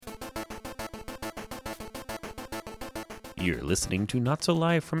You're listening to Not So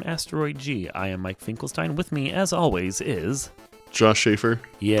Live from Asteroid G. I am Mike Finkelstein. With me, as always, is... Josh Schaefer.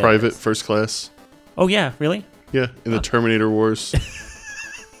 Yes. Private, first class. Oh, yeah, really? Yeah, in the Terminator Wars.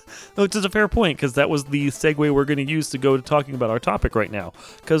 Which is a fair point, because that was the segue we're going to use to go to talking about our topic right now.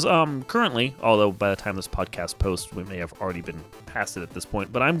 Because currently, although by the time this podcast posts, we may have already been past it at this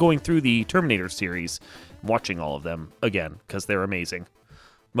point, but I'm going through the Terminator series, watching all of them again, because they're amazing.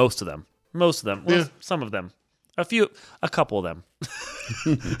 Most of them. Well, Yeah. Some of them. A couple of them.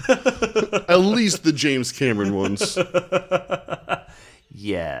 At least the James Cameron ones.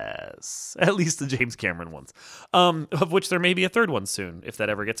 Yes, at least the James Cameron ones, of which there may be a third one soon, if that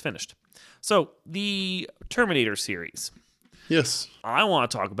ever gets finished. So, the Terminator series. Yes. I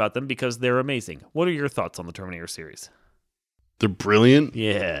want to talk about them because they're amazing. What are your thoughts on the Terminator series? They're brilliant.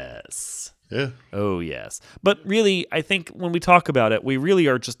 Yes. Yeah. Oh, yes. But really, I think when we talk about it, we really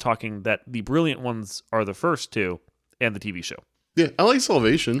are just talking that the brilliant ones are the first two and the TV show. Yeah, I like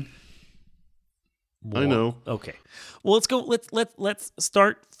Salvation. Well, I know. Okay. Well, let's go. Let's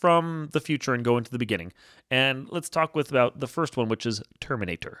start from the future and go into the beginning, and let's talk about the first one, which is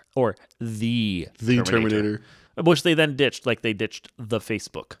Terminator, or the Terminator, which they then ditched, like they ditched the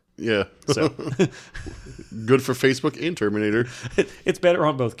Facebook. Yeah. So good for Facebook and Terminator. It's better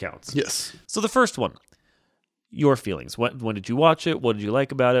on both counts. Yes. So the first one, your feelings. When did you watch it? What did you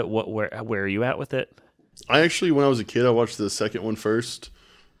like about it? Where are you at with it? I actually, when I was a kid, I watched the second one first.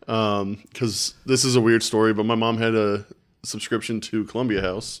 Because this is a weird story, but my mom had a subscription to Columbia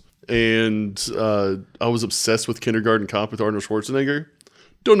House, and I was obsessed with Kindergarten Cop with Arnold Schwarzenegger.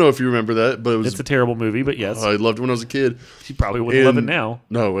 Don't know if you remember that, but It's a terrible movie, but yes. I loved it when I was a kid. You probably wouldn't love it now.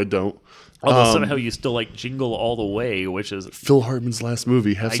 No, I don't. Although somehow you still like Jingle All the Way, which is... Phil Hartman's last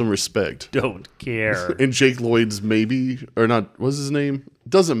movie. Have some respect. Don't care. And Jake Lloyd's maybe, or not, what's his name?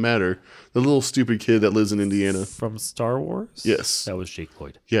 Doesn't matter. The little stupid kid that lives in Indiana. From Star Wars? Yes. That was Jake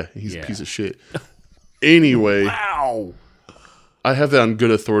Lloyd. Yeah, he's a piece of shit. Anyway. Wow. I have that on good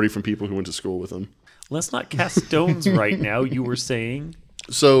authority from people who went to school with him. Let's not cast stones right now, you were saying.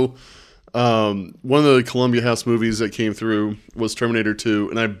 So, one of the Columbia House movies that came through was Terminator 2,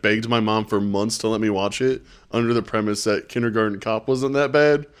 and I begged my mom for months to let me watch it under the premise that Kindergarten Cop wasn't that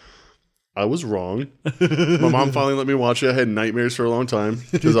bad. I was wrong. My mom finally let me watch it. I had nightmares for a long time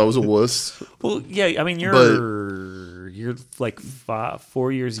because I was a wuss. Well, yeah, I mean, you're like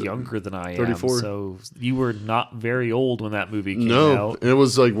 4 years younger than I am. 34. So you were not very old when that movie came No, out. and it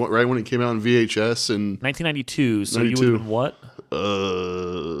was like right when it came out in VHS in 1992. So 92. you would have been what?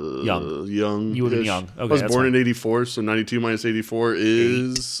 Young. You would have been young. Okay, I was that's born fine. in 84, so 92 minus 84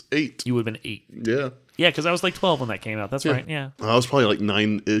 is 8. You would have been 8. Yeah. Yeah, because I was like 12 when that came out. That's right, yeah. I was probably like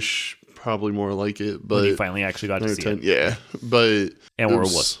 9-ish, probably more like it. But When you finally actually got to see 10, it. yeah. But And we're a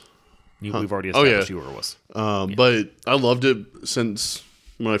wuss. We've already established you were a wuss. But I loved it since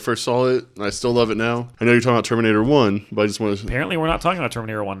when I first saw it, and I still love it now. I know you're talking about Terminator 1, but I just want to... Apparently we're not talking about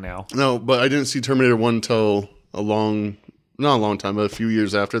Terminator 1 now. No, but I didn't see Terminator 1 until not a long time, but a few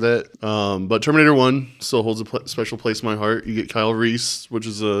years after that. But Terminator 1 still holds a special place in my heart. You get Kyle Reese, which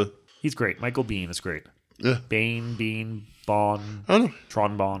is He's great. Michael Biehn is great. Yeah. Bean, Bond, I don't know.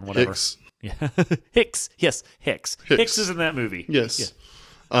 Tron Bond, whatever. Hicks. Yeah. Hicks. Yes, Hicks. Hicks is in that movie. Yes. Yeah.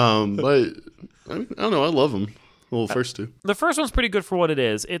 But I don't know. I love them. Well, the first two. The first one's pretty good for what it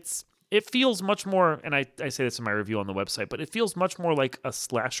is. It feels much more, and I say this in my review on the website, but it feels much more like a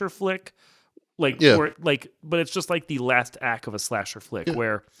slasher flick. But it's just like the last act of a slasher flick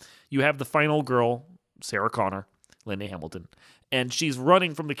where you have the final girl, Sarah Connor, Linda Hamilton, and she's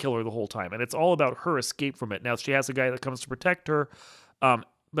running from the killer the whole time, and it's all about her escape from it. Now she has a guy that comes to protect her,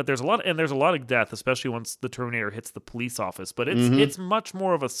 but there's a lot of death, especially once the Terminator hits the police office. But it's much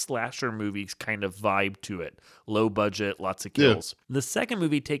more of a slasher movie kind of vibe to it. Low budget, lots of kills. Yeah. The second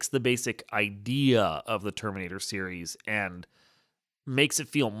movie takes the basic idea of the Terminator series and makes it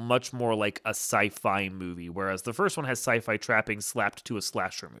feel much more like a sci-fi movie, whereas the first one has sci-fi trappings slapped to a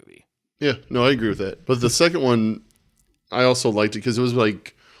slasher movie. Yeah, no, I agree with that. But the second one, I also liked it because it was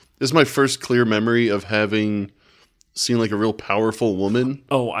like, this is my first clear memory of having seen like a real powerful woman.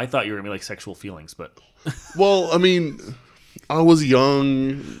 Oh, I thought you were going to be like sexual feelings, but... Well, I mean, I was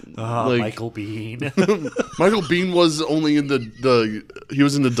young. Michael Biehn. Michael Biehn was only in he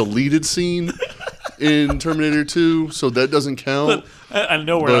was in the deleted scene in Terminator 2, so that doesn't count. I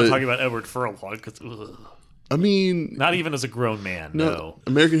know we're not talking about Edward Furlong, because... I mean... Not even as a grown man, no.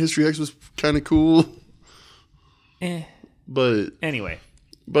 American History X was kind of cool. But... Anyway.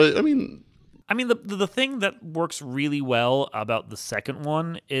 But, I mean... the thing that works really well about the second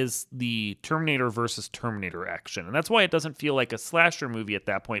one is the Terminator versus Terminator action. And that's why it doesn't feel like a slasher movie at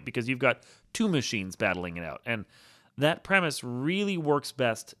that point, because you've got two machines battling it out. And that premise really works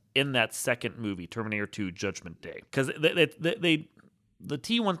best in that second movie, Terminator 2 Judgment Day. Because the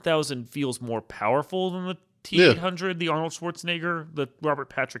T-1000 feels more powerful than the T-800, the Arnold Schwarzenegger. The Robert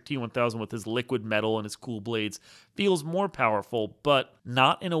Patrick T-1000 with his liquid metal and his cool blades feels more powerful, but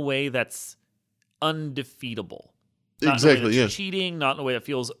not in a way that's undefeatable. Not exactly, in a way that's cheating, not in a way that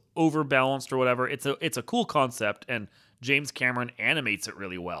feels overbalanced or whatever. It's a cool concept, and James Cameron animates it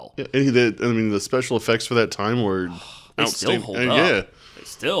really well. Yeah, and the special effects for that time were they outstanding. Still hold up. Yeah, they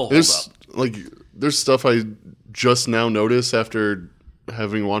still hold up. Like, there's stuff I just now notice after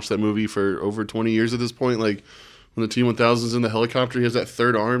having watched that movie for over 20 years at this point. Like, when the T-1000's in the helicopter, he has that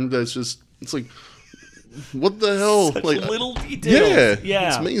third arm that's just, it's like, what the hell? Such like little details. Yeah,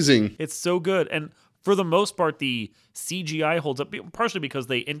 it's amazing. It's so good. And for the most part, the CGI holds up, partially because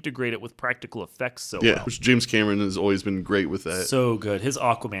they integrate it with practical effects so well. Which James Cameron has always been great with that. So good. His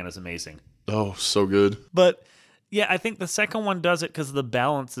Aquaman is amazing. Oh, so good. But yeah, I think the second one does it because the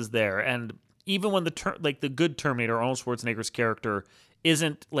balance is there. And even when the good Terminator, Arnold Schwarzenegger's character,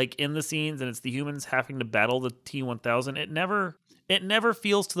 isn't like in the scenes and it's the humans having to battle the T-1000, it never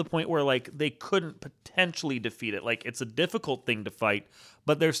feels to the point where like they couldn't potentially defeat it. Like, it's a difficult thing to fight,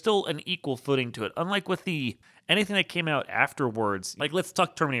 but there's still an equal footing to it. Unlike with anything that came out afterwards, like let's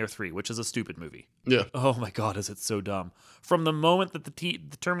talk Terminator 3, which is a stupid movie. Yeah. Oh my God, is it so dumb? From the moment that the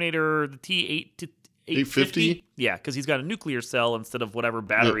Terminator, the T-850, yeah, because he's got a nuclear cell instead of whatever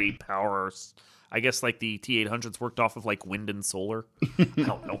battery power. I guess like the T-800s worked off of like wind and solar. I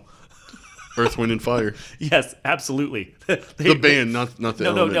don't know. Earth, Wind, and Fire. Yes, absolutely. The band, not the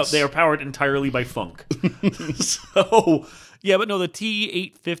elements. No. They are powered entirely by funk. So, yeah, but no, the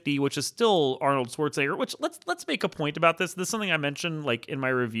T-850, which is still Arnold Schwarzenegger. Which let's make a point about this. This is something I mentioned like in my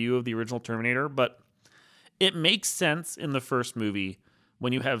review of the original Terminator, but it makes sense in the first movie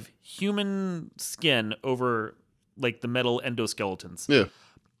when you have human skin over like the metal endoskeletons. Yeah,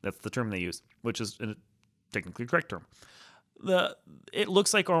 that's the term they use, which is a technically correct term. It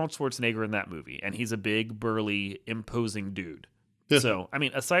looks like Arnold Schwarzenegger in that movie, and he's a big, burly, imposing dude. Yeah. So, I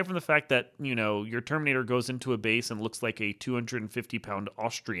mean, aside from the fact that, your Terminator goes into a base and looks like a 250-pound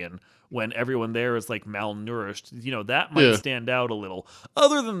Austrian when everyone there is, like, malnourished, that might stand out a little.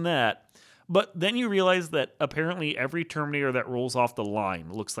 Other than that, but then you realize that apparently every Terminator that rolls off the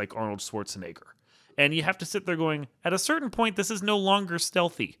line looks like Arnold Schwarzenegger. And you have to sit there going, at a certain point, this is no longer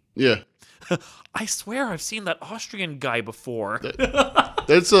stealthy. Yeah. I swear I've seen that Austrian guy before.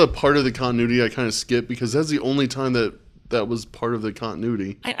 That's a part of the continuity I kind of skip because that's the only time that was part of the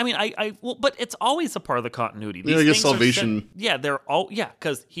continuity. But it's always a part of the continuity. I guess Salvation.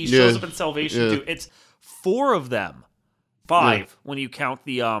 Because he shows up in Salvation too. It's 4 of them. 5 when you count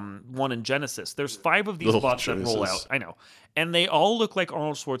the one in Genesis. There's 5 of these bots that roll out. I know. And they all look like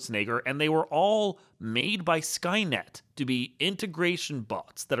Arnold Schwarzenegger, and they were all made by Skynet to be integration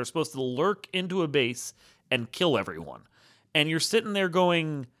bots that are supposed to lurk into a base and kill everyone. And you're sitting there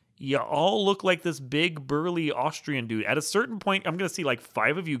going, you all look like this big, burly Austrian dude. At a certain point, I'm going to see like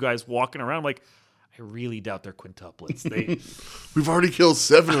 5 of you guys walking around. I'm like, I really doubt they're quintuplets. We've already killed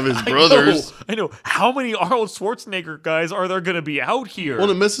 7 of his brothers. I know. How many Arnold Schwarzenegger guys are there going to be out here? Well,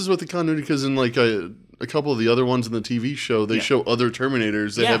 it messes with the continuity because in like a couple of the other ones in the TV show, they show other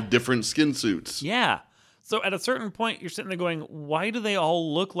Terminators that have different skin suits. Yeah. So at a certain point, you're sitting there going, why do they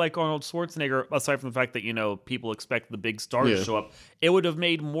all look like Arnold Schwarzenegger? Aside from the fact that, people expect the big star to show up. It would have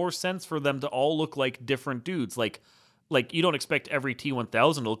made more sense for them to all look like different dudes. Like you don't expect every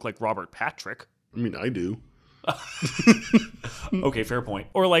T-1000 to look like Robert Patrick. I mean, I do. Okay, fair point.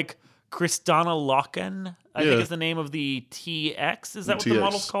 Or like Kristana Loken, I think is the name of the TX. Is that what the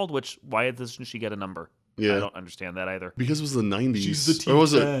model's called? Why doesn't she get a number? Yeah. I don't understand that either. Because it was the 90s. She's the T10. Or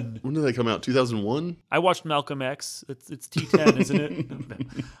was it, when did that come out? 2001? I watched Malcolm X. It's T10, isn't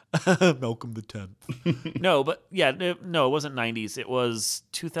it? Malcolm the 10th. No, but it wasn't 90s. It was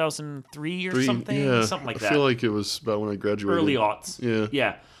 2003 or something. Yeah, something like that. I feel like it was about when I graduated. Early aughts. Yeah.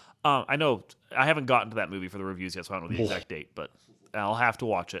 Yeah. I know. I haven't gotten to that movie for the reviews yet, so I don't know the exact date, but I'll have to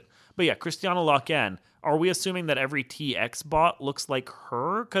watch it. But yeah, Kristana Loken. Are we assuming that every TX bot looks like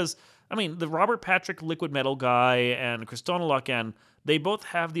her? Because, the Robert Patrick liquid metal guy and Kristana Loken, they both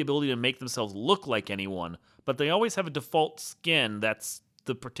have the ability to make themselves look like anyone, but they always have a default skin that's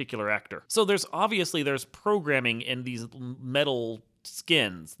the particular actor. So there's programming in these metal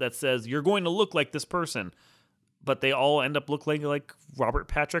skins that says you're going to look like this person. But they all end up looking like Robert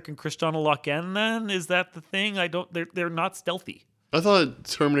Patrick and Kristana Loken then? Is that the thing? They're not stealthy. I thought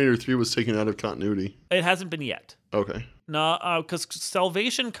Terminator 3 was taken out of continuity. It hasn't been yet. Okay. No, because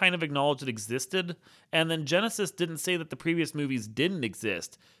Salvation kind of acknowledged it existed, and then Genesis didn't say that the previous movies didn't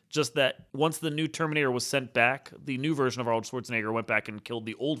exist. Just that once the new Terminator was sent back, the new version of Arnold Schwarzenegger went back and killed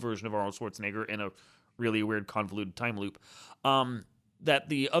the old version of Arnold Schwarzenegger in a really weird, convoluted time loop. That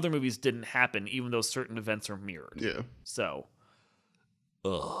the other movies didn't happen, even though certain events are mirrored. Yeah. So,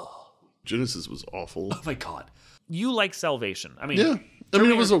 Genesis was awful. Oh my God. You like Salvation. I mean, yeah.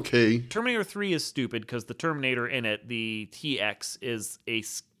 It was okay. Terminator 3 is stupid because the Terminator in it, the TX, is a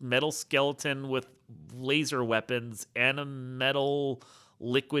metal skeleton with laser weapons and a metal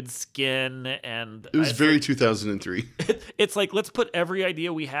liquid skin, and it was very 2003. It's like, let's put every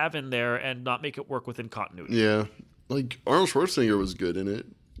idea we have in there and not make it work within continuity. Yeah. Like, Arnold Schwarzenegger was good in it.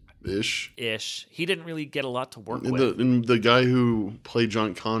 Ish. He didn't really get a lot to work with. And the guy who played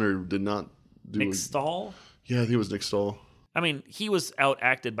John Connor did not do Nick Stahl? Yeah, I think it was Nick Stahl. I mean, he was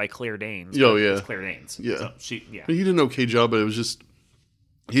out-acted by Claire Danes. Oh, yeah. It's Claire Danes. Yeah. So He did an okay job, but it was just...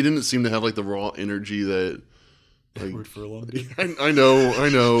 He didn't seem to have, like, the raw energy that... Like, Edward Furlong. I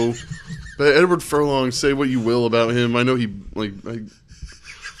know. But Edward Furlong, say what you will about him. I know he,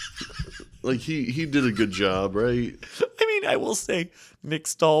 he did a good job, right? I mean, I will say Nick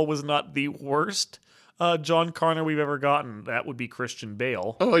Stahl was not the worst John Connor we've ever gotten. That would be Christian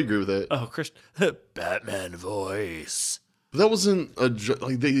Bale. Oh, I agree with that. Oh, Batman voice. That wasn't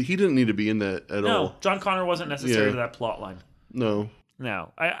he didn't need to be in that at all. No, John Connor wasn't necessary to that plot line. No.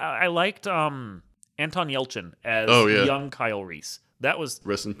 I liked Anton Yelchin as young Kyle Reese. That was...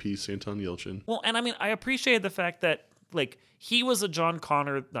 Rest in peace, Anton Yelchin. Well, and I mean, I appreciated the fact that, like, he was a Kyle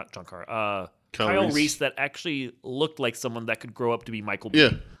Reese that actually looked like someone that could grow up to be Michael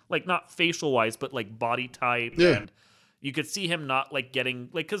Biehn. Yeah. Like, not facial-wise, but, like, body type. Yeah. And you could see him not, like, getting...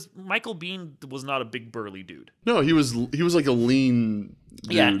 Like, because Michael Biehn was not a big, burly dude. No, he was like a lean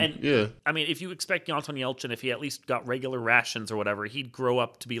dude. Yeah, and... I mean, if you expect Anton Yelchin, if he at least got regular rations or whatever, he'd grow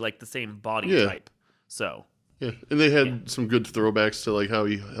up to be, like, the same body type. So... Yeah, and they had some good throwbacks to, like, how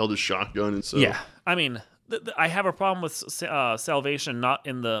he held his shotgun and so. Yeah, I mean... I have a problem with Salvation not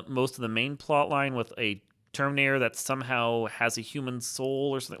in the most of the main plot line with a Terminator that somehow has a human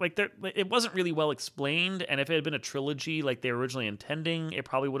soul or something. Like, it wasn't really well explained, and if it had been a trilogy like they were originally intending, it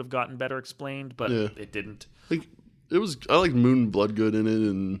probably would have gotten better explained, but it didn't. Like, I like Moon Bloodgood in it,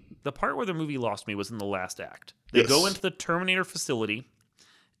 and... The part where the movie lost me was in the last act. They go into the Terminator facility,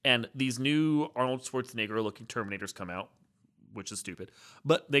 and these new Arnold Schwarzenegger-looking Terminators come out, which is stupid,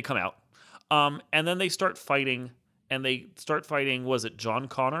 but they come out. And then they start fighting, was it John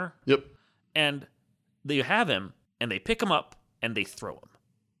Connor? Yep. And they have him, and they pick him up, and they throw him.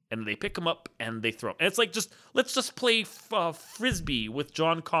 And they pick him up, and they throw him. And it's like, let's just play Frisbee with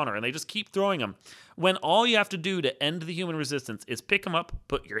John Connor, and they just keep throwing him. When all you have to do to end the human resistance is pick him up,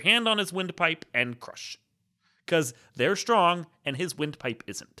 put your hand on his windpipe, and crush. Because they're strong, and his windpipe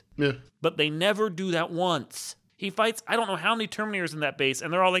isn't. Yeah. But they never do that once. He fights, I don't know how many Terminators in that base,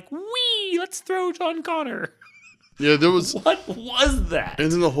 and they're all like, wee, let's throw John Connor. Yeah, there was... What was that?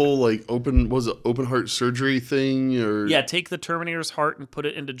 And then the whole, like, open heart surgery thing, or... Yeah, take the Terminator's heart and put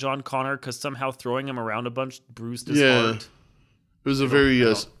it into John Connor, because somehow throwing him around a bunch bruised his heart. It was a very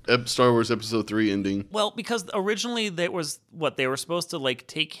Star Wars Episode 3 ending. Well, because originally they were supposed to, like,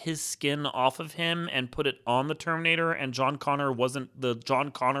 take his skin off of him and put it on the Terminator, and John Connor wasn't the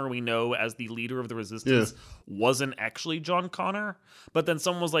John Connor we know as the leader of the Resistance. Wasn't actually John Connor. But then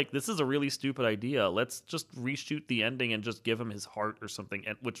someone was like, this is a really stupid idea. Let's just reshoot the ending and just give him his heart or something,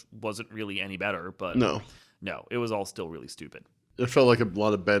 which wasn't really any better. But no, it was all still really stupid. It felt like a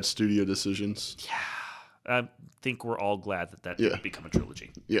lot of bad studio decisions. Yeah. I think we're all glad that didn't become a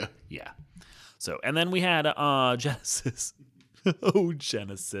trilogy. Yeah. Yeah. So, and then we had Genesis. Oh,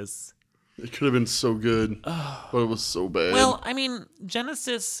 Genesis. It could have been so good, but it was so bad. Well, I mean,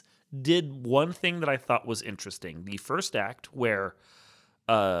 Genesis did one thing that I thought was interesting. The first act where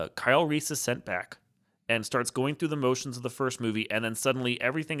Kyle Reese is sent back and starts going through the motions of the first movie, and then suddenly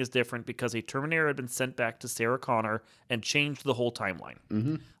everything is different because a Terminator had been sent back to Sarah Connor and changed the whole timeline.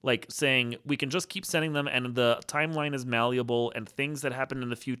 Mm-hmm. Like saying, we can just keep sending them, and the timeline is malleable, and things that happen in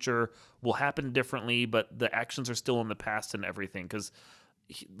the future will happen differently, but the actions are still in the past and everything. Because,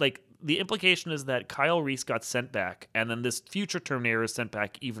 like, the implication is that Kyle Reese got sent back, and then this future Terminator is sent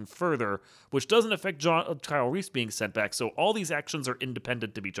back even further, which doesn't affect Kyle Reese being sent back, so all these actions are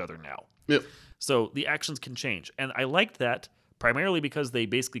independent of each other now. Yep. So the actions can change. And I liked that primarily because they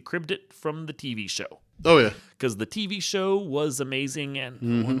basically cribbed it from the TV show. Oh, yeah. Because the TV show was amazing and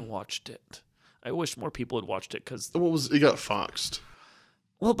no one watched it. I wish more people had watched it because... It got foxed.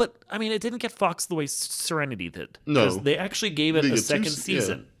 Well, but, I mean, it didn't get foxed the way Serenity did. No. Because they actually gave it a second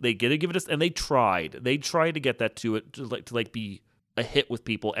season. Yeah. They did give it and they tried. They tried to get that to be a hit with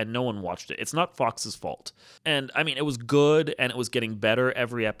people and no one watched it. It's not Fox's fault. And I mean, it was good and it was getting better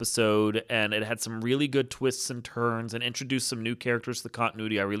every episode and it had some really good twists and turns and introduced some new characters to the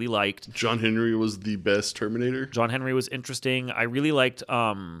continuity I really liked. John Henry was the best Terminator. John Henry was interesting. I really liked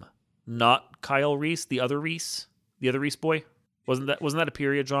not Kyle Reese, the other Reese boy. Wasn't that a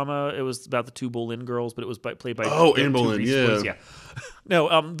period drama? It was about the two Boleyn girls, but it was played by Anne Boleyn, yeah. Boys, yeah.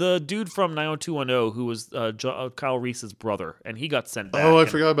 No, the dude from 90210 who was Kyle Reese's brother, and he got sent back. Oh, I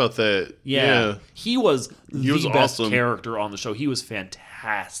forgot about that. Yeah. He was the best awesome. character on the show. He was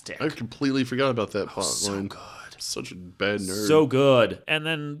fantastic. I completely forgot about that plot so line. good. Such a bad nerd. So good. And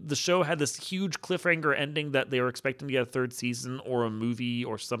then the show had this huge cliffhanger ending that they were expecting to get a third season or a movie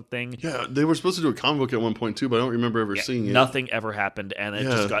or something. Yeah, they were supposed to do a comic book at one point too, but I don't remember ever seeing it. Nothing ever happened, and it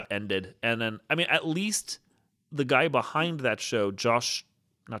just got ended. And then, I mean, at least the guy behind that show,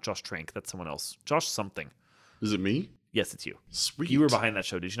 not Josh Trank, that's someone else. Josh something. Is it me? Yes, it's you. Sweet. You were behind that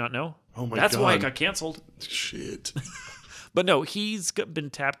show. Did you not know? Oh my That's God. why it got canceled. Shit. But no, he's been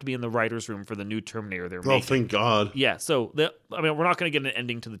tapped to be in the writer's room for the new Terminator they're making. Oh, thank God. Yeah, so, we're not going to get an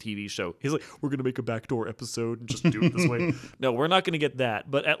ending to the TV show. He's like, we're going to make a backdoor episode and just do it this way. No, we're not going to get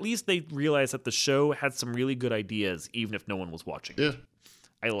that. But at least they realized that the show had some really good ideas, even if no one was watching. Yeah.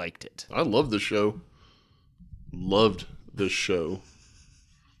 I liked it. I love the show. Loved this show.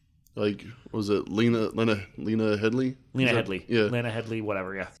 Like, what was it Lena Headey? Lena Headey. Yeah. Lena Headey,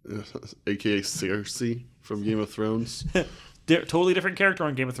 whatever, yeah. AKA Cersei from Game of Thrones. Totally different character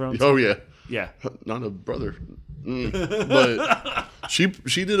on Game of Thrones. Oh, yeah. Yeah. Not a brother. But she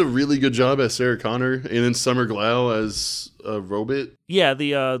did a really good job as Sarah Connor, and then Summer Glau as Robot. Yeah,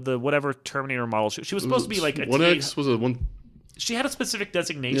 the whatever Terminator model. She was supposed to be like a 1X was a one. She had a specific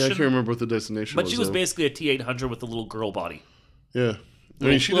designation. Yeah, I can't remember what the designation was. But she was basically a T-800 with a little girl body. Yeah. I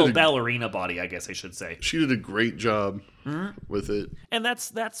mean, she little ballerina body, I guess I should say. She did a great job with it. And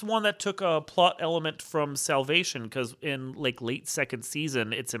that's one that took a plot element from Salvation, because in like late second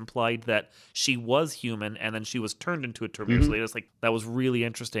season, it's implied that she was human and then she was turned into a Terminator. So it's like that was really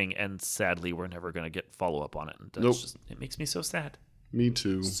interesting, and sadly, we're never going to get follow up on it. And it makes me so sad. Me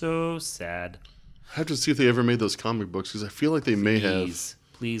too. So sad. I have to see if they ever made those comic books, because I feel like they may have.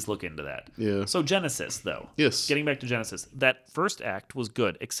 Please look into that. Yeah. So Genesis, though. Yes. Getting back to Genesis, that first act was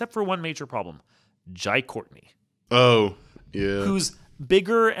good, except for one major problem. Jai Courtney. Oh, yeah. Who's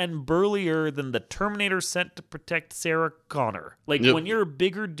bigger and burlier than the Terminator sent to protect Sarah Connor. Like, when you're a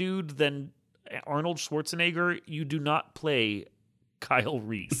bigger dude than Arnold Schwarzenegger, you do not play Kyle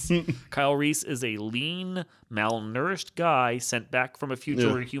Reese. Kyle Reese is a lean, malnourished guy sent back from a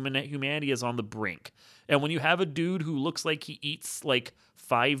future where humanity is on the brink. And when you have a dude who looks like he eats like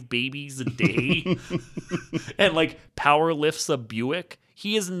 5 babies a day and like power lifts a Buick,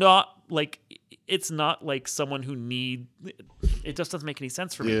 he is not like, it's not like someone who it just doesn't make any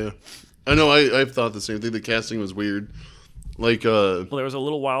sense for me. Yeah. I know, I've thought the same thing. The casting was weird. Like, well, there was a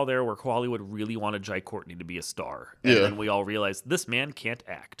little while there where Hollywood really wanted Jai Courtney to be a star. And then we all realized this man can't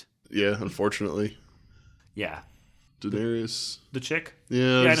act. Yeah, unfortunately. Yeah. Daenerys. The chick?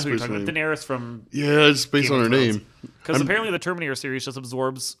 Yeah, I know who you're talking about. Daenerys from... Yeah, it's based on her name. Because apparently the Terminator series just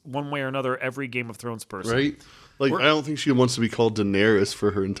absorbs, one way or another, every Game of Thrones person. Right? Like, I don't think she wants to be called Daenerys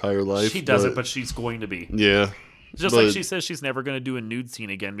for her entire life. She doesn't, but she's going to be. Yeah. Just like she says she's never going to do a nude scene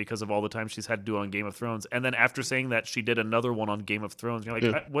again because of all the time she's had to do on Game of Thrones. And then after saying that, she did another one on Game of Thrones. You're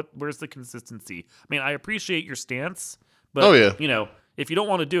like, where's the consistency? I mean, I appreciate your stance, but, you know, if you don't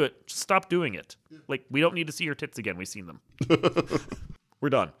want to do it, just stop doing it. Like, we don't need to see your tits again. We've seen them. We're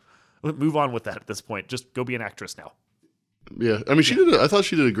done. Move on with that at this point. Just go be an actress now. Yeah. I mean, I thought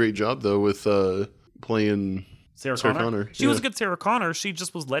she did a great job, though, with playing... Sarah Connor. She was a good Sarah Connor. She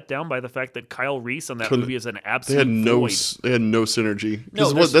just was let down by the fact that Kyle Reese on that movie is an absolute void. They had no synergy.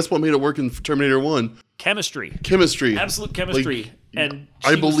 That's what made it work in Terminator 1. Chemistry. Absolute chemistry. Like, and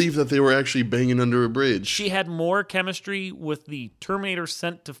I believe that they were actually banging under a bridge. She had more chemistry with the Terminator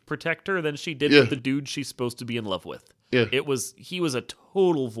sent to protect her than she did with the dude she's supposed to be in love with. Yeah. He was a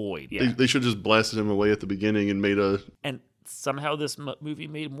total void. Yeah. They should have just blasted him away at the beginning and made a... And somehow this movie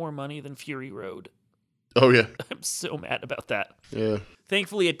made more money than Fury Road. Oh, yeah. I'm so mad about that. Yeah.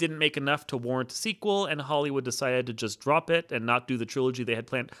 Thankfully, it didn't make enough to warrant a sequel, and Hollywood decided to just drop it and not do the trilogy they had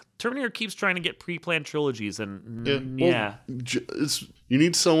planned. Terminator keeps trying to get pre-planned trilogies, and you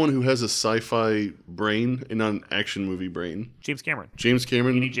need someone who has a sci-fi brain and not an action movie brain. James Cameron. You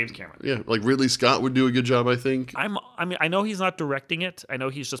need James Cameron. Yeah, like Ridley Scott would do a good job, I think. I mean, I know he's not directing it. I know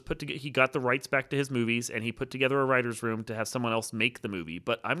he's just he got the rights back to his movies, and he put together a writer's room to have someone else make the movie.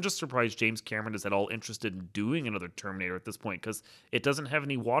 But I'm just surprised James Cameron is at all interested in doing another Terminator at this point, because it doesn't have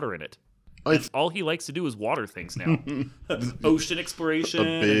any water in it. And all he likes to do is water things now. Ocean exploration,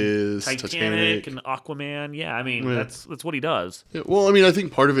 Abyss, Titanic, and Aquaman. Yeah, I mean, that's what he does. Yeah, well, I mean, I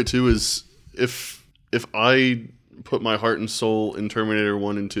think part of it, too, is if I put my heart and soul in Terminator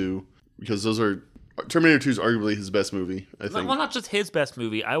 1 and 2, because those are... Terminator 2 is arguably his best movie, I think. Well, not just his best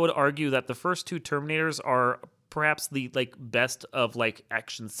movie. I would argue that the first two Terminators are perhaps the best of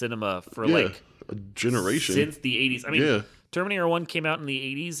action cinema for a generation since the 80s. I mean, Terminator 1 came out in the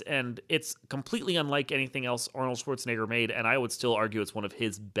 80s, and it's completely unlike anything else Arnold Schwarzenegger made, and I would still argue it's one of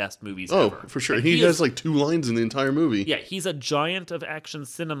his best movies ever. Oh, for sure. And he has 2 lines in the entire movie. Yeah, he's a giant of action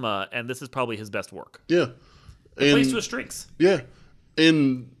cinema, and this is probably his best work. Yeah. It plays to his strengths. Yeah.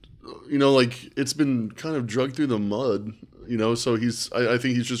 And, it's been kind of dragged through the mud, so I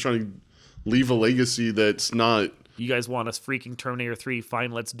think he's just trying to leave a legacy that's not... You guys want us freaking Terminator 3?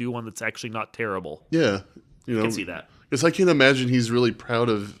 Fine, let's do one that's actually not terrible. Yeah. I can see that. Because I can't imagine he's really proud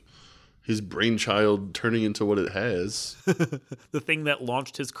of his brainchild turning into what it has. The thing that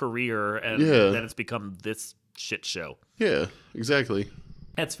launched his career, and then it's become this shit show. Yeah, exactly.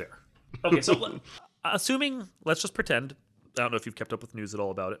 That's fair. Okay, so let's just pretend, I don't know if you've kept up with news at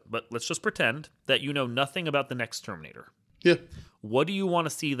all about it, but let's just pretend that you know nothing about the next Terminator. Yeah. What do you want to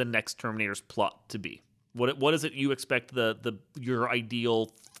see the next Terminator's plot to be? What is it you expect your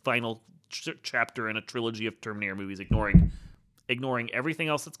ideal final chapter in a trilogy of Terminator movies, ignoring everything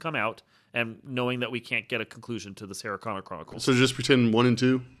else that's come out and knowing that we can't get a conclusion to the Sarah Connor Chronicles? So just pretend 1 and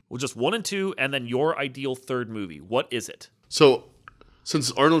 2? Well, just 1 and 2, and then your ideal third movie. What is it? So,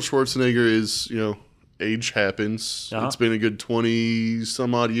 since Arnold Schwarzenegger is, age happens, it's been a good 20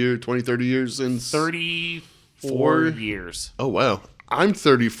 some odd year, 20, 30 years since... 34 years. Oh, wow. I'm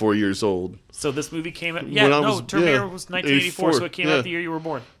 34 years old. So this movie came out... Terminator was 1984, so it came out the year you were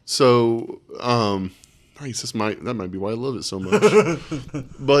born. So, nice. That might be why I love it so much.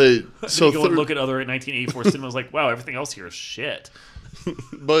 But... so you go and look at other 1984 cinemas wow, everything else here is shit.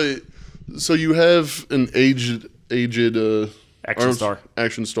 But, so you have an aged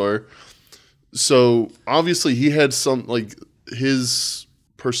action star. So, obviously, he had some, his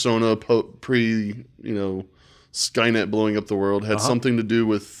persona pre, Skynet blowing up the world had something to do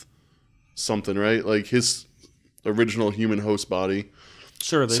with something, right? His original human host body.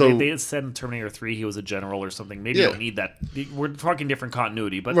 Sure, they had said in Terminator 3 he was a general or something. Maybe you don't need that. We're talking different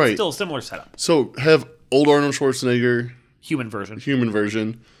continuity, but still a similar setup. So have old Arnold Schwarzenegger... Human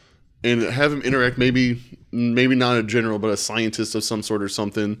version. And have him interact, maybe not a general, but a scientist of some sort or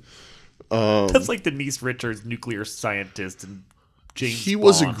something. That's like Denise Richards, nuclear scientist, and James He Bond.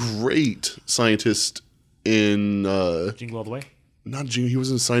 was a great scientist in... Jingle All the Way? Not Junior. He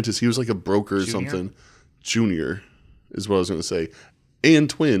wasn't a scientist. He was like a broker or something. Junior is what I was going to say. And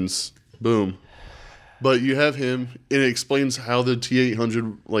twins. Boom. But you have him, and it explains how the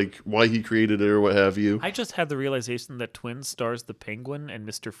T-800, why he created it or what have you. I just had the realization that Twins stars the Penguin and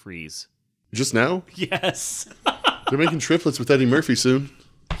Mr. Freeze. Just now? Yes. They're making triplets with Eddie Murphy soon.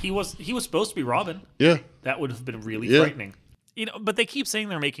 He was supposed to be Robin. Yeah. That would have been really frightening. But they keep saying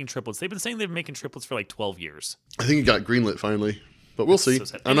they're making triplets. They've been saying they've been making triplets for 12 years. I think it got greenlit finally. But we'll see.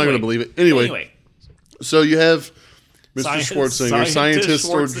 I'm not going to believe it. Anyway. So you have Mr. Schwarzenegger, scientist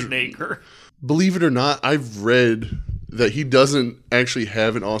Schwarzenegger. Believe it or not, I've read that he doesn't actually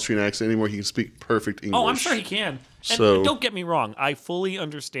have an Austrian accent anymore. He can speak perfect English. Oh, I'm sure he can. And don't get me wrong. I fully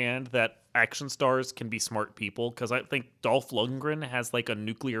understand that action stars can be smart people, because I think Dolph Lundgren has a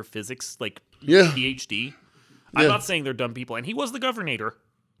nuclear physics PhD. I'm not saying they're dumb people, and he was the Governator.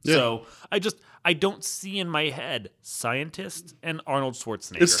 Yeah. So I don't see in my head scientist and Arnold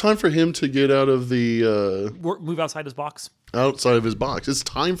Schwarzenegger. It's time for him to get out of the move outside his box. Outside of his box. It's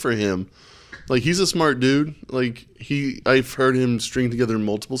time for him. He's a smart dude. I've heard him string together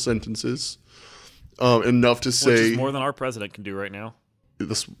multiple sentences, enough to say... Which is more than our president can do right now.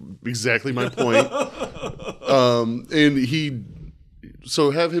 That's exactly my point.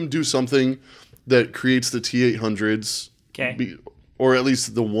 So have him do something that creates the T-800s. Okay. Or at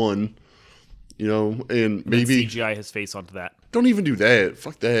least the one, and maybe... CGI his face onto that. Don't even do that.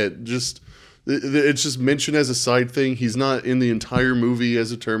 Fuck that. It's just mentioned as a side thing. He's not in the entire movie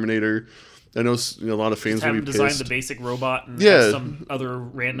as a Terminator. I know a lot of fans will be pissed. Design the basic robot and have some other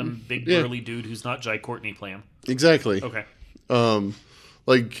random big burly dude who's not Jai Courtney play him. Exactly. Okay.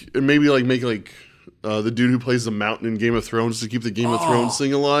 Maybe make the dude who plays the Mountain in Game of Thrones to keep the Game of Thrones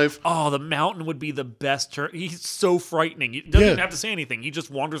thing alive. Oh, the Mountain would be the best. He's so frightening. He doesn't even have to say anything. He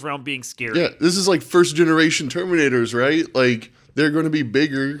just wanders around being scary. Yeah, this is first generation Terminators, right? They're going to be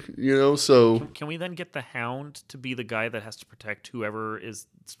bigger, so... Can we then get the Hound to be the guy that has to protect whoever is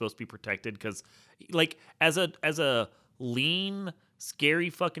supposed to be protected? Because, as a lean, scary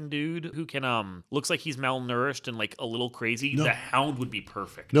fucking dude who can looks like he's malnourished and like a little crazy, the Hound would be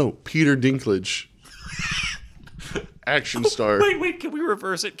perfect. No, Peter Dinklage. Action star. Wait, can we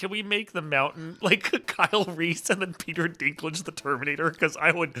reverse it? Can we make the Mountain like Kyle Reese and then Peter Dinklage the Terminator? Because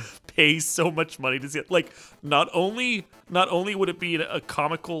I would pay so much money to see it. Like, not only would it be a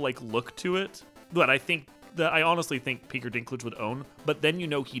comical like look to it, but I honestly think Peter Dinklage would own, but then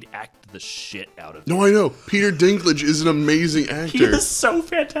he'd act the shit out of it. No, I know. Peter Dinklage is an amazing actor. He is so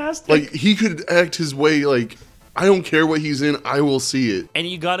fantastic. Like, he could act his way, like, I don't care what he's in, I will see it. And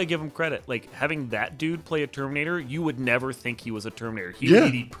you gotta give him credit. Like, having that dude play a Terminator, you would never think he was a Terminator. He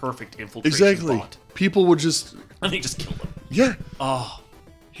would be the perfect infiltration bot. People would just... And they just killed him. Yeah. Oh.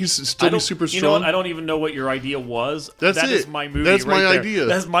 He's still super strong. You know what? I don't even know what your idea was. That is my movie. That's right my there. idea.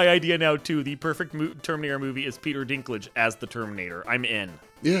 That's my idea now too. The perfect Terminator movie is Peter Dinklage as the Terminator. I'm in.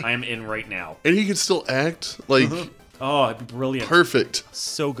 Yeah, I am in right now. And he could still act like. Oh, it'd be brilliant. Perfect.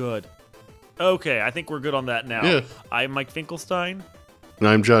 So good. Okay, I think we're good on that now. Yeah. I'm Mike Finkelstein. And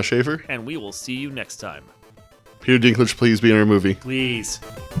I'm Josh Schaefer. And we will see you next time. Peter Dinklage, please be in our movie. Please.